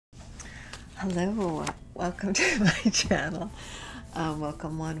Hello, welcome to my channel.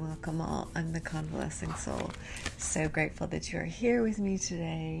 Welcome one, welcome all. I'm the Convalescing Soul. So grateful that you're here with me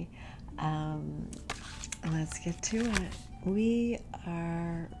today. Let's get to it. We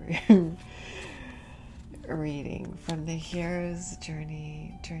are reading from the Hero's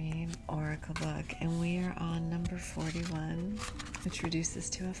Journey Dream Oracle book, and we are on number 41, which reduces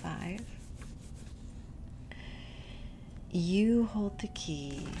to a 5. You hold the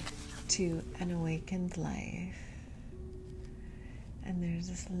key to an awakened life. And there's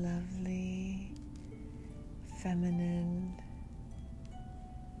this lovely, feminine,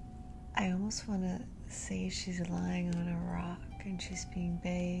 I almost want to say she's lying on a rock and she's being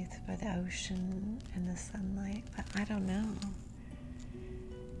bathed by the ocean and the sunlight, but I don't know.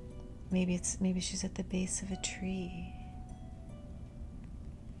 Maybe she's at the base of a tree.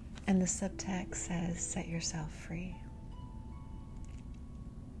 And the subtext says, set yourself free.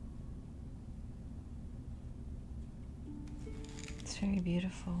 Very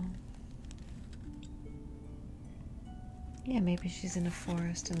beautiful. Yeah, maybe she's in a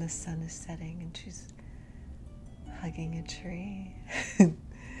forest and the sun is setting and she's hugging a tree.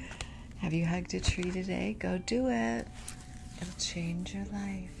 Have you hugged a tree today? Go do it. It'll change your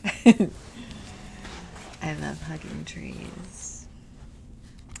life. I love hugging trees.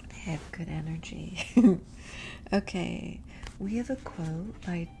 They have good energy. Okay, we have a quote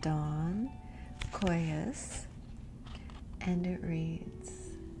by Dawn Koyas. And it reads,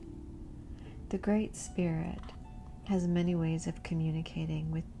 "The Great Spirit has many ways of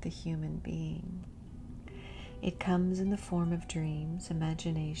communicating with the human being. It comes in the form of dreams,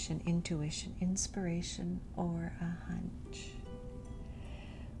 imagination, intuition, inspiration, or a hunch.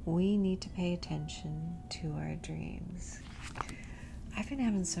 We need to pay attention to our dreams." I've been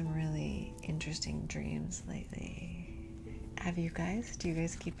having some really interesting dreams lately. Have you guys? Do you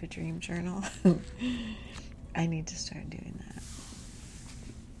guys keep a dream journal? I need to start doing that.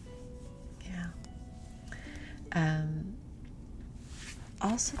 Yeah.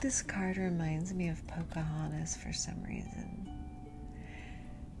 Also, this card reminds me of Pocahontas for some reason.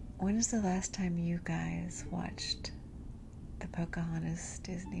 When is the last time you guys watched the Pocahontas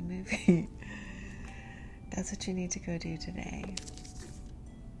Disney movie? That's what you need to go do today.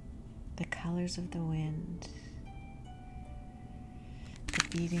 The colors of the wind, the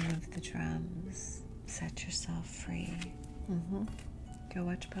beating of the drums. Set yourself free. Go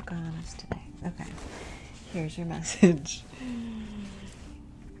watch Pocahontas today. Okay, here's your message.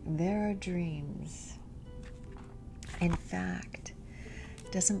 There are dreams. In fact,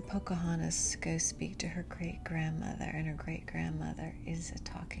 doesn't Pocahontas go speak to her great-grandmother, and her great-grandmother is a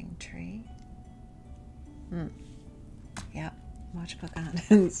talking tree? Yep, watch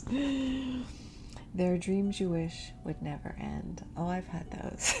Pocahontas. There are dreams you wish would never end. Oh, I've had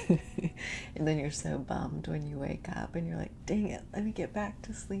those. And then you're so bummed when you wake up and you're like, dang it, let me get back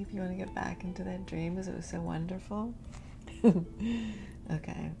to sleep. You want to get back into that dream because it was so wonderful?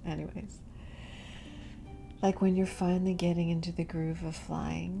 Okay, anyways. Like when you're finally getting into the groove of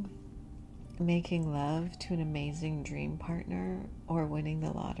flying, making love to an amazing dream partner, or winning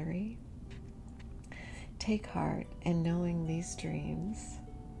the lottery. Take heart in knowing these dreams,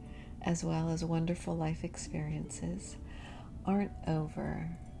 as well as wonderful life experiences, aren't over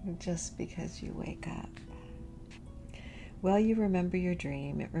just because you wake up. While you remember your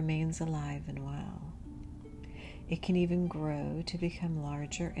dream, it remains alive and well. It can even grow to become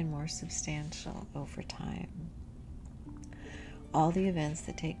larger and more substantial over time. All the events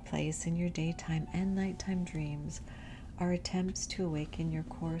that take place in your daytime and nighttime dreams are attempts to awaken your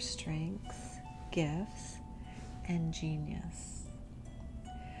core strengths, gifts, and genius.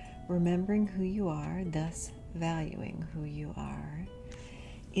 Remembering who you are, thus valuing who you are,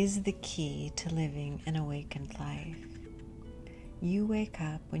 is the key to living an awakened life. You wake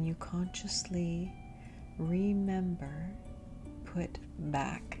up when you consciously remember, put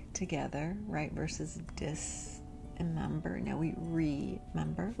back together, right, versus dismember. Now we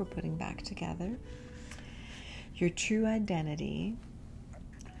remember, we're putting back together your true identity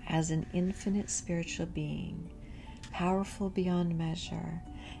as an infinite spiritual being, powerful beyond measure,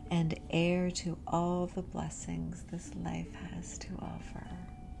 and heir to all the blessings this life has to offer.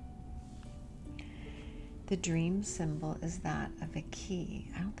 The dream symbol is that of a key.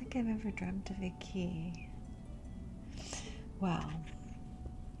 I don't think I've ever dreamt of a key. Well,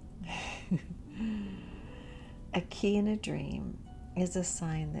 a key in a dream is a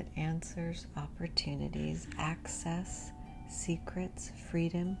sign that answers, opportunities, access, secrets,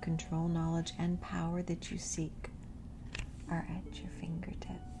 freedom, control, knowledge, and power that you seek are at your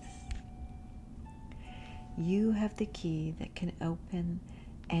fingertips. You have the key that can open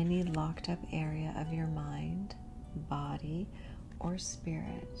any locked up area of your mind, body, or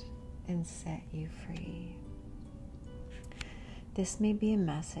spirit and set you free. This may be a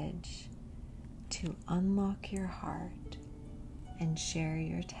message to unlock your heart and share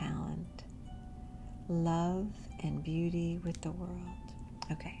your talent, love, and beauty with the world.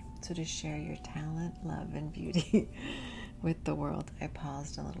 Okay, so to share your talent, love, and beauty with the world. I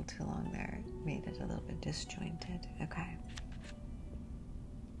paused a little too long there. It made it a little bit disjointed. Okay.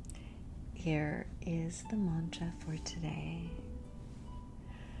 Here is the mantra for today.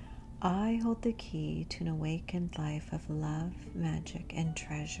 I hold the key to an awakened life of love, magic, and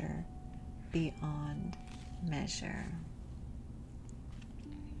treasure beyond measure.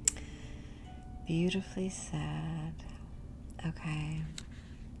 Beautifully said. Okay.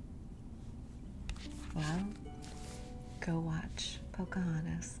 Well, go watch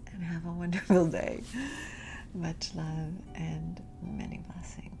Pocahontas and have a wonderful day. Much love and many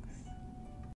blessings.